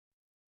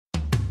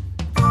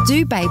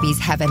Do babies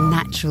have a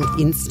natural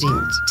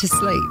instinct to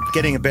sleep?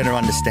 Getting a better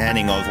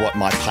understanding of what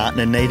my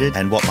partner needed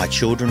and what my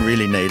children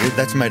really needed,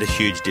 that's made a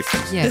huge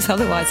difference. Because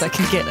otherwise I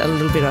can get a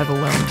little bit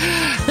overwhelmed.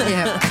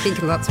 Yeah, I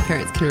think lots of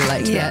parents can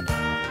relate to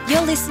that.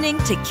 You're listening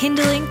to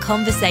Kindling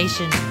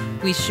Conversation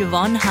with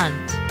Siobhan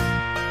Hunt.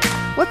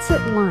 What's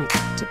it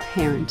like to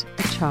parent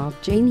a child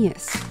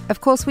genius? Of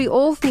course, we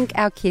all think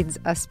our kids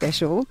are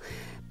special,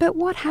 but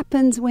what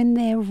happens when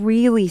they're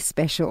really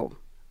special?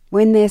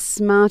 When they're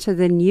smarter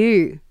than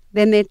you,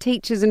 than their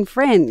teachers and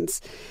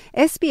friends?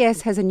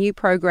 SBS has a new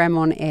program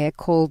on air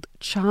called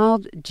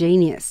Child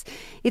Genius.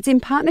 It's in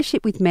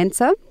partnership with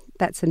Mensa,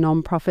 that's a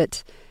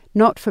non-profit,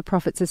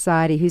 not-for-profit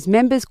society whose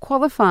members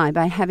qualify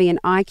by having an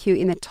IQ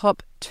in the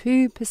top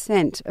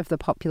 2% of the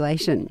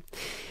population.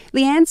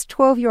 Leanne's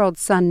 12-year-old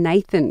son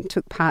Nathan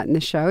took part in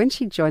the show and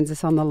she joins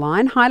us on the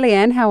line. Hi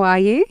Leanne, how are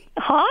you?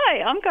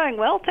 Hi, I'm going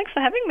well. Thanks for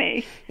having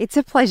me. It's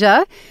a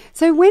pleasure.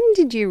 So when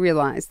did you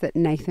realise that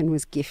Nathan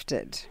was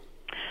gifted?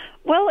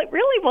 Well, it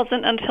really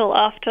wasn't until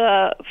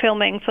after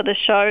filming for the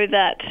show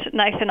that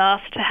Nathan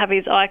asked to have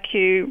his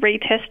IQ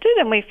retested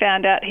and we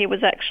found out he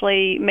was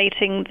actually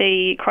meeting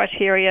the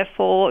criteria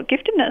for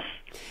giftedness.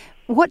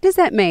 What does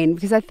that mean?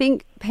 Because I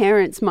think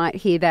parents might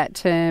hear that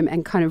term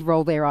and kind of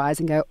roll their eyes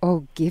and go,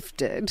 oh,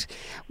 gifted.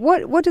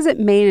 What does it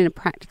mean in a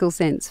practical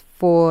sense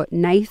for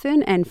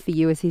Nathan and for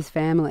you as his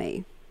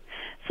family?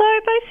 So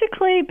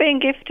basically being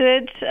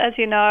gifted, as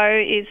you know,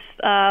 is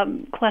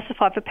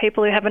classified for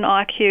people who have an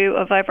IQ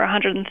of over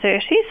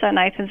 130, so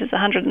Nathan's is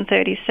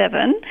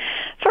 137.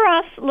 For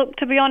us, look,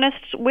 to be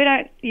honest, we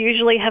don't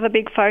usually have a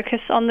big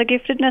focus on the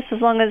giftedness. As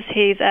long as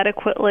he's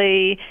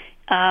adequately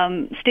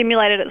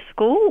stimulated at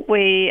school,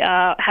 we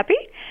are happy.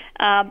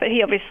 But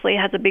he obviously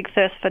has a big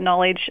thirst for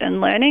knowledge and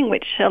learning,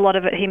 which a lot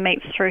of it he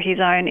meets through his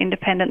own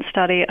independent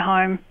study at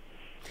home.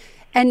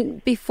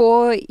 And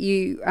before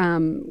you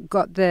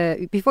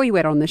before you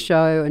went on the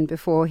show and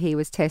before he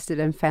was tested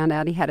and found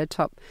out he had a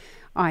top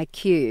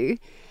IQ,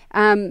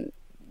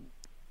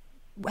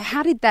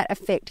 how did that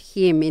affect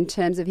him in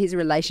terms of his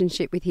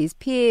relationship with his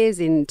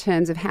peers, in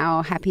terms of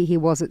how happy he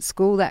was at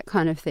school, that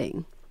kind of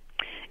thing?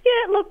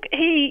 Yeah, look,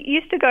 he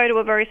used to go to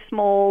a very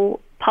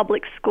small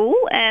public school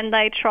and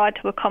they tried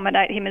to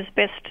accommodate him as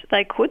best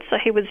they could. So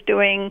he was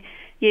doing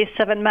Year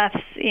 7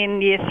 maths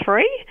in Year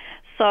 3.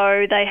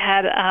 So they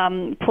had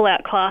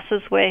pull-out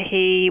classes where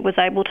he was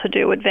able to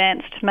do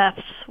advanced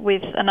maths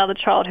with another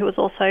child who was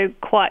also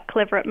quite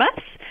clever at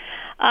maths.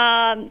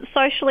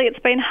 Socially, it's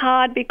been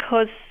hard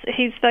because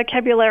his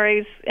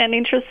vocabularies and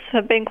interests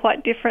have been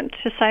quite different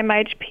to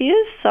same-age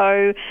peers.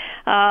 So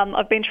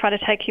I've been trying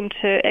to take him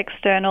to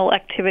external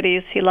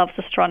activities. He loves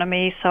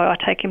astronomy, so I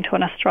take him to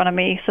an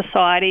astronomy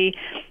society.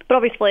 But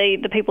obviously,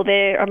 the people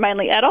there are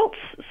mainly adults.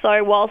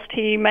 So whilst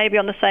he may be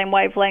on the same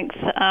wavelength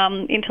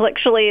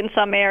intellectually in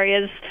some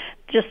areas,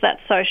 just that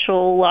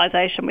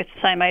socialisation with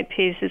same-age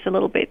peers is a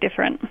little bit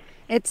different.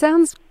 It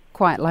sounds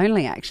quite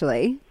lonely,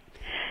 actually.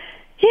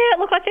 Yeah,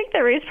 look, I think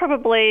there is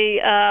probably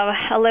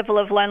a level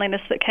of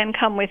loneliness that can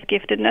come with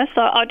giftedness.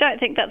 I don't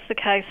think that's the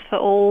case for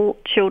all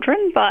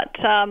children, but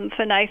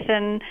for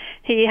Nathan,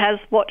 he has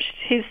watched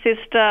his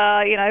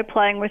sister,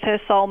 playing with her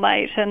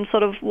soulmate and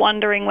sort of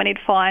wondering when he'd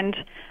find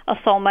a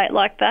soulmate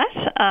like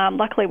that.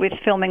 Luckily, with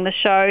filming the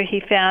show,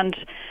 he found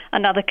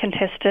another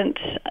contestant,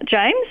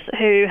 James,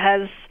 who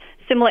has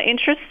similar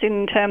interests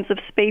in terms of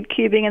speed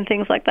cubing and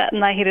things like that,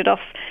 and they hit it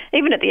off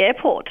even at the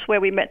airport where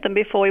we met them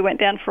before we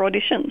went down for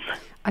auditions.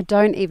 I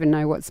don't even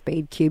know what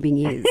speed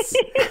cubing is.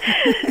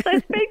 So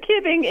speed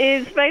cubing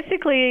is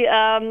basically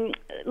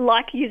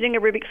like using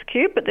a Rubik's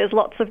Cube, but there's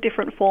lots of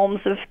different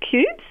forms of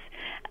cubes.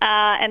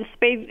 And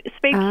speed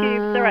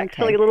cubes are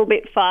actually a little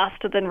bit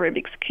faster than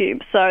Rubik's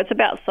Cube, so it's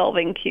about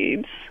solving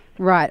cubes.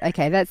 Right,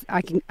 okay,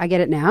 I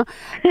get it now.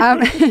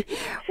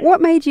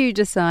 What made you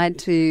decide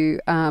to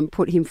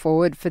put him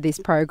forward for this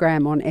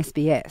program on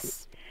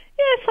SBS?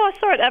 Yeah, so I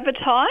saw it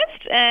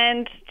advertised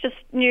and just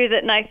knew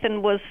that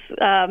Nathan was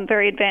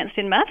very advanced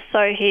in maths,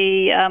 so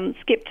he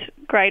skipped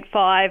grade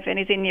 5 and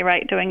is in Year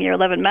 8 doing Year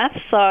 11 maths,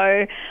 so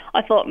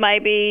I thought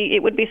maybe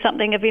it would be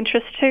something of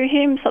interest to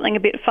him, something a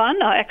bit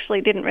fun. I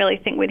actually didn't really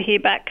think we'd hear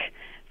back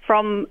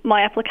from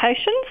my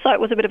application, so it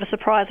was a bit of a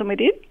surprise when we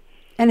did.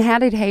 And how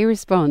did he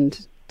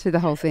respond to the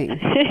whole thing?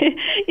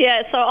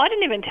 Yeah, so I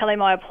didn't even tell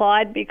him I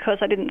applied because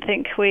I didn't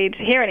think we'd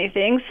hear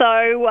anything.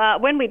 So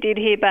when we did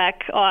hear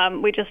back,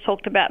 we just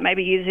talked about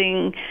maybe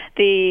using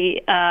the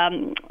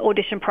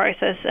audition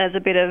process as a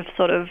bit of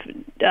sort of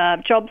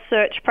job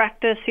search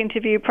practice,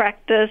 interview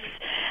practice,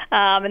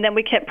 and then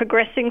we kept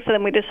progressing. So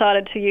then we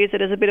decided to use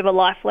it as a bit of a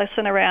life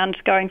lesson around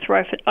going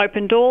through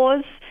open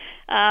doors.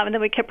 And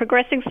then we kept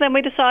progressing. So then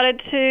we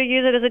decided to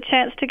use it as a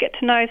chance to get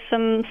to know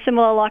some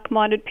similar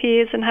like-minded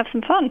peers and have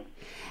some fun.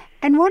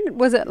 And what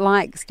was it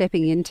like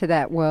stepping into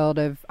that world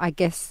of, I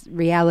guess,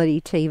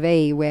 reality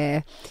TV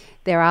where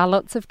there are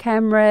lots of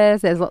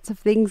cameras, there's lots of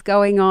things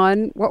going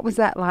on? What was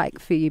that like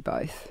for you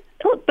both?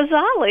 Look,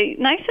 bizarrely,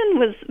 Nathan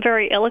was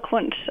very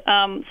eloquent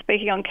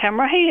speaking on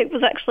camera. He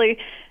was actually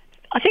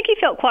I think he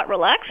felt quite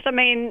relaxed. I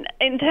mean,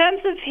 in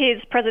terms of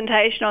his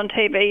presentation on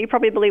TV, he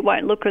probably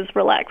won't look as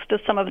relaxed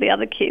as some of the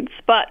other kids.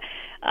 But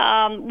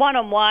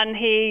one-on-one,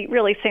 he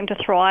really seemed to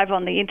thrive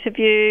on the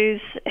interviews.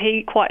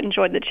 He quite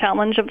enjoyed the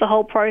challenge of the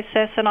whole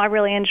process, and I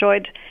really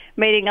enjoyed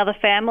meeting other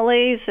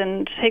families,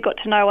 and he got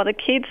to know other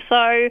kids.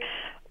 So,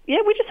 yeah,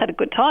 we just had a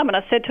good time. And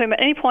I said to him, at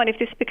any point, if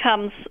this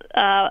becomes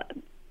a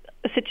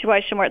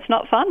situation where it's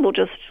not fun, we'll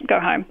just go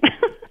home.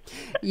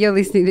 You're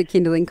listening to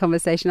Kindling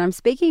Conversation. I'm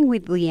speaking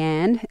with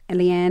Leanne.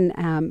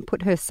 Leanne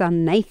put her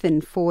son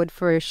Nathan forward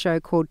for a show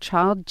called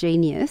Child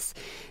Genius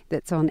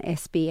that's on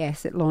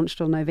SBS. It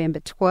launched on November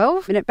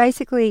 12, and it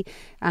basically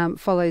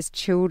follows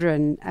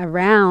children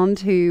around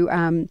who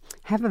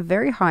have a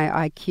very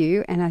high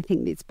IQ, and I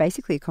think it's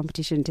basically a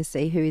competition to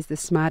see who is the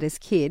smartest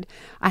kid.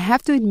 I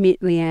have to admit,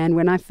 Leanne,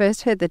 when I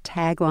first heard the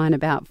tagline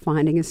about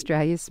finding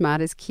Australia's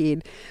smartest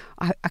kid,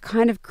 I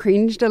kind of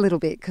cringed a little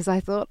bit because I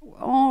thought,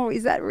 oh,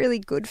 is that really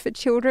good for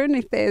children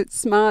if they're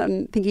smart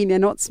and thinking they're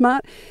not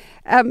smart?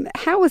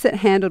 How was it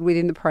handled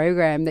within the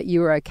program that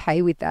you were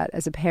okay with that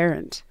as a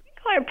parent?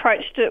 I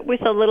approached it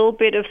with a little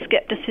bit of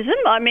scepticism.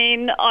 I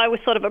mean, I was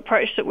sort of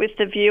approached it with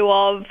the view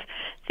of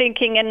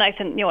thinking, and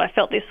Nathan, I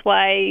felt this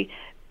way,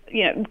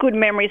 good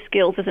memory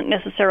skills isn't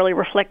necessarily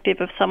reflective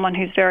of someone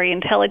who's very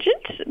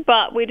intelligent,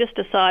 but we just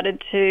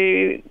decided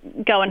to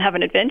go and have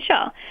an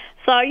adventure.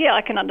 So, yeah,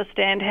 I can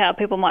understand how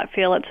people might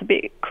feel it's a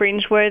bit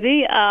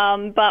cringeworthy,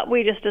 but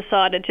we just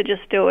decided to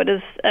just do it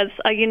as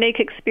a unique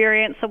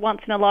experience, a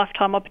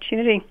once-in-a-lifetime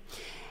opportunity.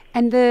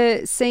 And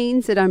the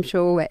scenes that I'm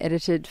sure were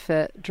edited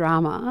for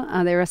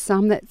drama, there are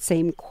some that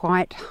seem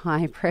quite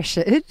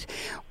high-pressured.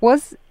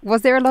 Was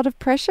there a lot of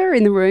pressure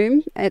in the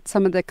room at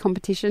some of the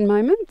competition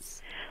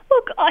moments?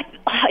 Look,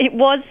 it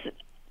was,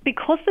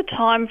 because the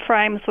time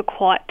frames were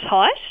quite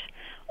tight,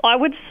 I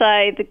would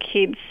say the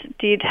kids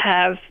did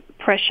have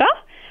pressure,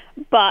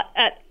 but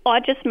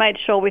I just made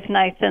sure with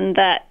Nathan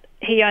that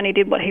he only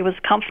did what he was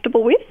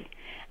comfortable with.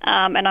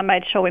 And I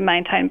made sure we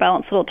maintained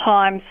balance at all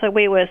times. So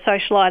we were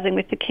socialising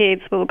with the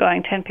kids. We were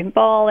going 10-pin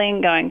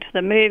bowling, going to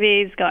the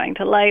movies, going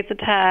to laser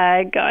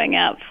tag, going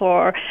out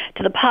to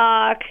the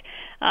park,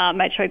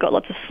 made sure we got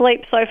lots of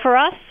sleep. So for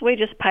us, we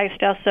just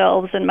paced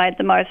ourselves and made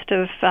the most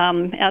of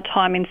our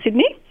time in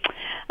Sydney.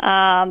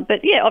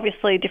 But yeah,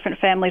 obviously different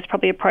families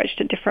probably approached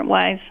it different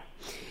ways.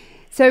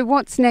 So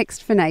what's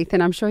next for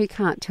Nathan? I'm sure he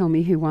can't tell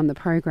me who won the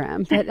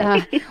program,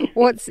 but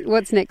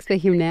what's next for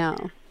him now?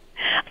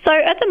 So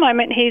at the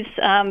moment, he's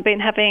been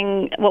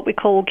having what we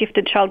call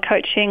gifted child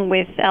coaching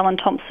with Alan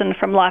Thompson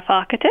from Life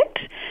Architect,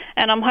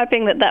 and I'm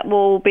hoping that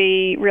will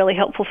be really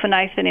helpful for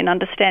Nathan in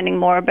understanding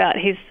more about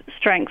his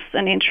strengths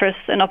and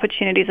interests and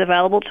opportunities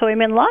available to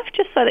him in life,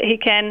 just so that he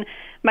can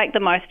make the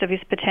most of his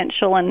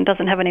potential and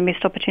doesn't have any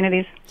missed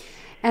opportunities.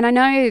 And I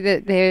know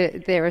that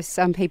there are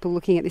some people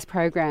looking at this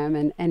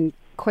program and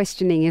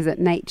questioning, is it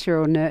nature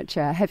or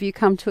nurture? Have you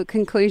come to a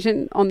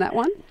conclusion on that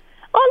one?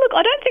 Oh, look,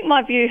 I don't think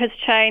my view has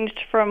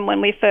changed from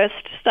when we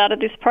first started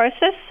this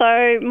process.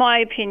 So my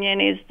opinion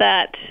is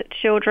that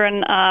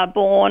children are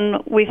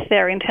born with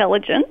their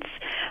intelligence,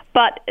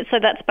 so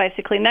that's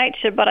basically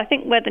nature. But I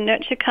think where the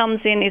nurture comes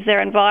in is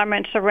their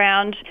environment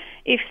around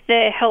if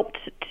they're helped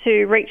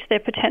to reach their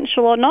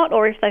potential or not,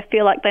 or if they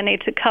feel like they need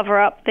to cover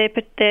up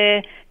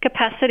their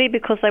capacity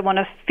because they want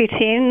to fit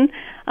in,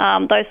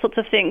 those sorts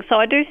of things. So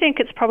I do think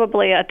it's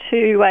probably a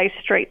two-way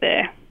street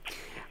there.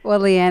 Well,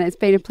 Leanne, it's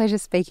been a pleasure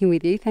speaking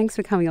with you. Thanks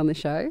for coming on the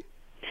show.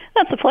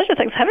 That's a pleasure.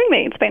 Thanks for having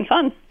me. It's been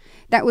fun.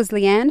 That was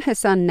Leanne. Her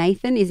son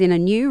Nathan is in a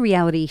new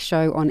reality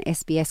show on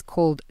SBS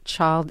called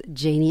Child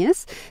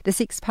Genius. The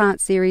 6-part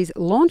series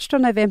launched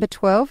on November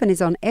 12 and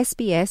is on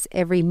SBS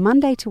every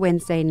Monday to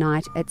Wednesday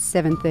night at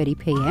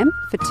 7:30pm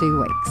for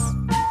 2 weeks.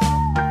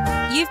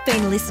 You've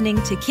been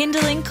listening to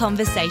Kindling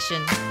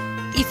Conversation.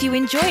 If you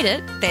enjoyed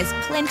it, there's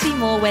plenty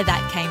more where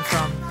that came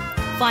from.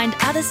 Find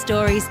other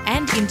stories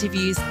and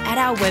interviews at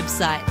our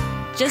website.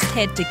 Just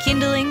head to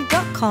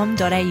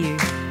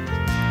kindling.com.au.